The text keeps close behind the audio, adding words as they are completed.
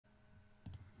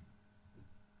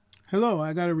Hello,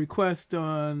 I got a request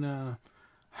on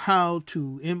how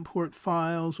to import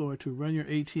files or to run your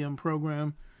ATM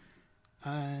program.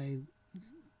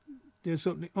 There's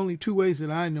only two ways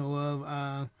that I know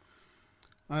of.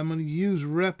 I'm going to use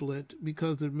Replit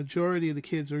because the majority of the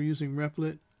kids are using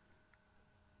Replit,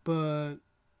 but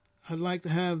I'd like to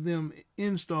have them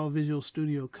install Visual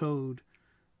Studio Code.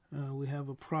 We have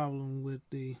a problem with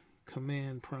the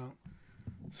command prompt.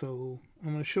 So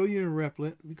I'm going to show you in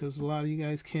Replit because a lot of you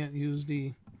guys can't use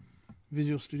the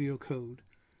Visual Studio Code.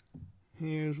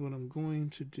 Here's what I'm going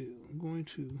to do. I'm going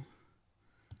to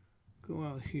go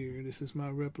out here. This is my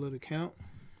Replit account.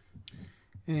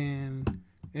 And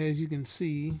as you can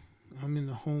see, I'm in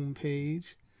the home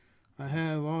page. I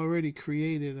have already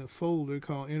created a folder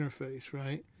called Interface,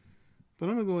 right? But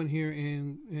I'm going to go in here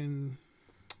and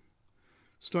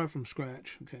start from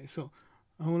scratch. Okay, so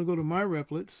I want to go to My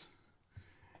Replits.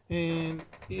 And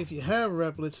if you have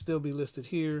Replits, they'll be listed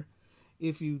here.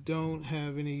 If you don't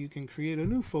have any, you can create a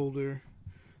new folder.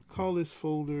 Call this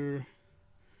folder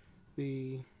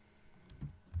the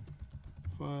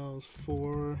files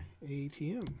for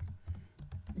ATM.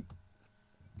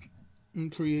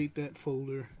 And create that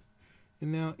folder.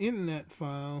 And now in that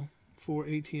file, for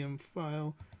ATM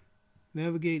file,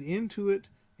 navigate into it.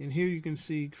 And here you can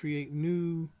see create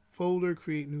new folder,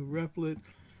 create new Replit.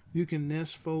 You can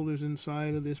nest folders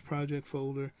inside of this project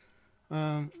folder.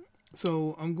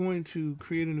 So I'm going to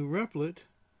create a new Replit,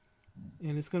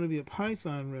 and it's going to be a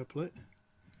Python Replit,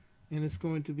 and it's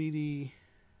going to be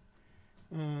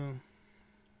the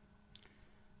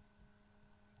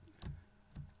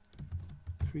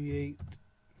create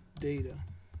data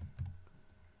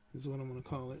is what I'm going to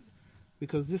call it,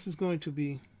 because this is going to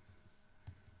be,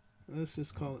 let's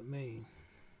just call it main.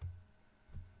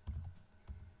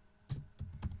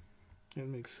 That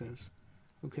makes sense.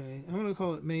 Okay, I'm going to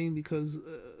call it main because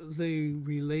they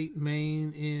relate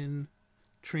main in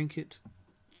Trinket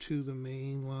to the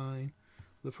main line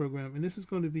of the program. And this is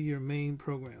going to be your main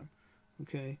program.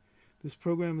 Okay, this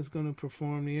program is going to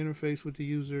perform the interface with the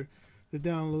user, the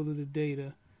download of the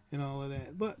data, and all of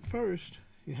that. But first,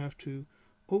 you have to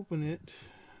open it.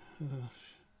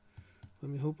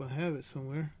 Let me hope I have it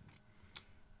somewhere.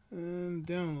 And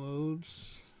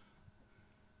downloads.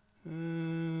 Let's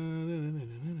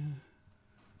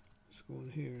go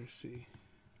in here and see.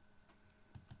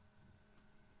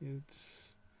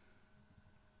 It's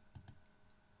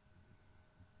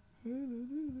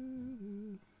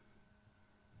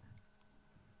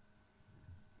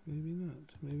maybe not.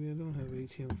 Maybe I don't have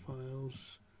ATM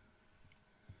files.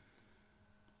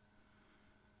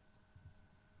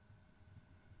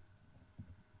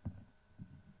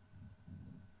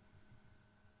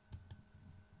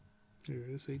 Here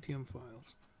it is, ATM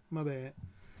files. My bad.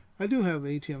 I do have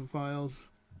ATM files,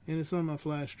 and it's on my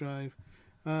flash drive.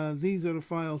 These are the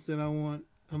files that I want.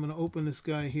 I'm going to open this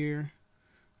guy here.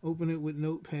 Open it with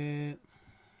Notepad.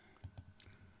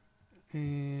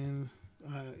 And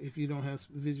if you don't have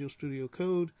Visual Studio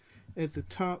Code, at the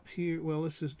top here, well,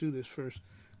 let's just do this first.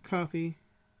 Copy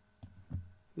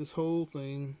this whole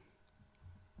thing.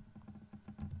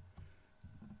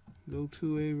 Go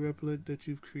to a Replit that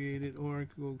you've created, or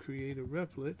go create a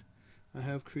Replit. I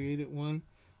have created one.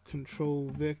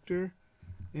 Control Vector,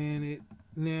 and it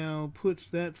now puts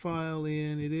that file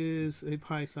in. It is a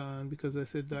Python because I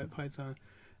said .python.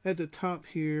 At the top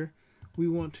here, we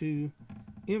want to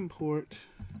import.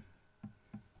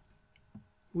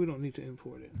 We don't need to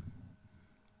import it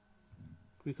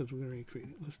because we're going to create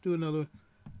it. Let's do another.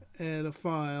 Add a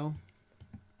file.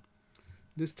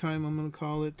 This time I'm going to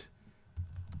call it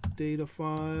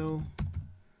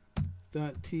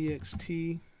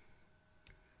datafile.txt.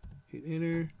 Hit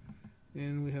enter,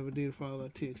 and we have a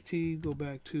datafile.txt. Go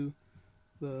back to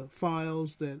the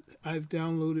files that I've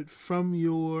downloaded from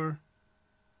your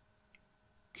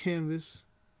Canvas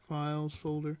files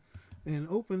folder, and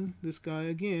open this guy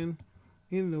again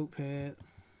in Notepad.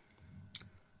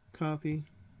 Copy.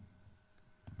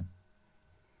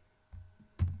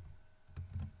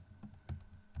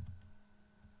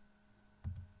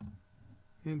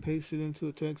 And paste it into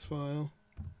a text file.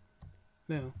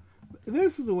 Now,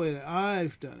 this is the way that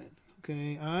I've done it.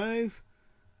 Okay, I've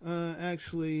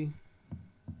actually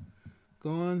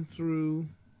gone through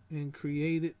and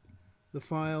created the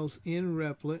files in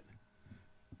Replit,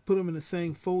 put them in the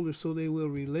same folder so they will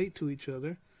relate to each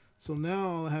other. So now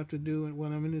all I have to do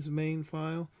when I'm in this main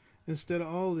file, instead of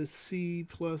all this C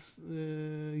plus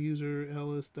user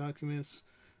ls documents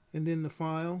and then the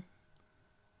file,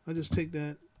 I just take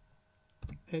that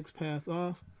XPath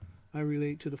off. I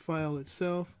relate to the file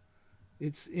itself.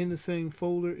 It's in the same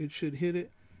folder. It should hit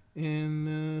it,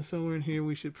 and somewhere in here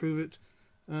we should prove it.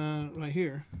 right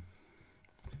here,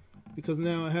 because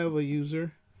now I have a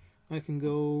user. I can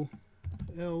go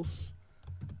else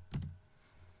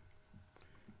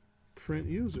print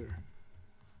user.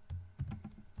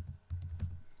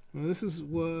 Now this was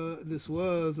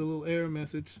a little error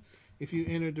message if you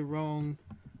entered the wrong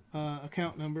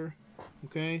account number,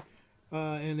 okay,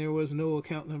 and there was no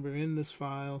account number in this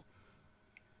file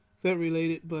that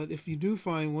related. But if you do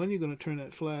find one, you're going to turn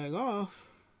that flag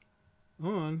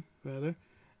on,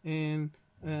 and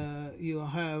you'll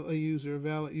have a user, a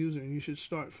valid user, and you should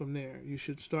start from there. You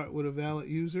should start with a valid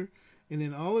user, and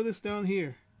then all of this down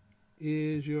here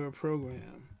is your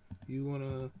program. You want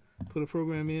to put a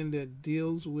program in that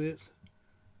deals with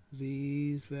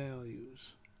these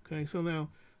values. Okay, so now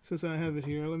since I have it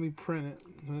here, let me print it.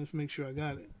 Let's make sure I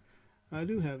got it. I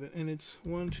do have it, and it's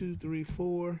 1, 2, 3,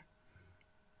 4.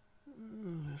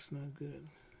 Oh, that's not good.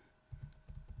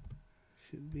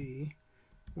 Should be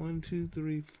 1, 2,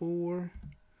 3, 4,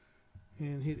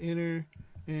 and hit enter.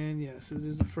 And yes, it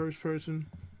is the first person,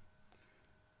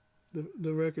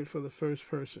 the record for the first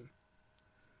person.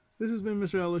 This has been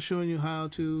Mr. Ellis showing you how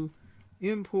to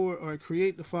import or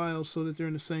create the files so that they're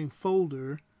in the same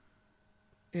folder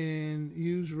and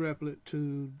use Replit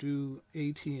to do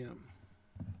ATM.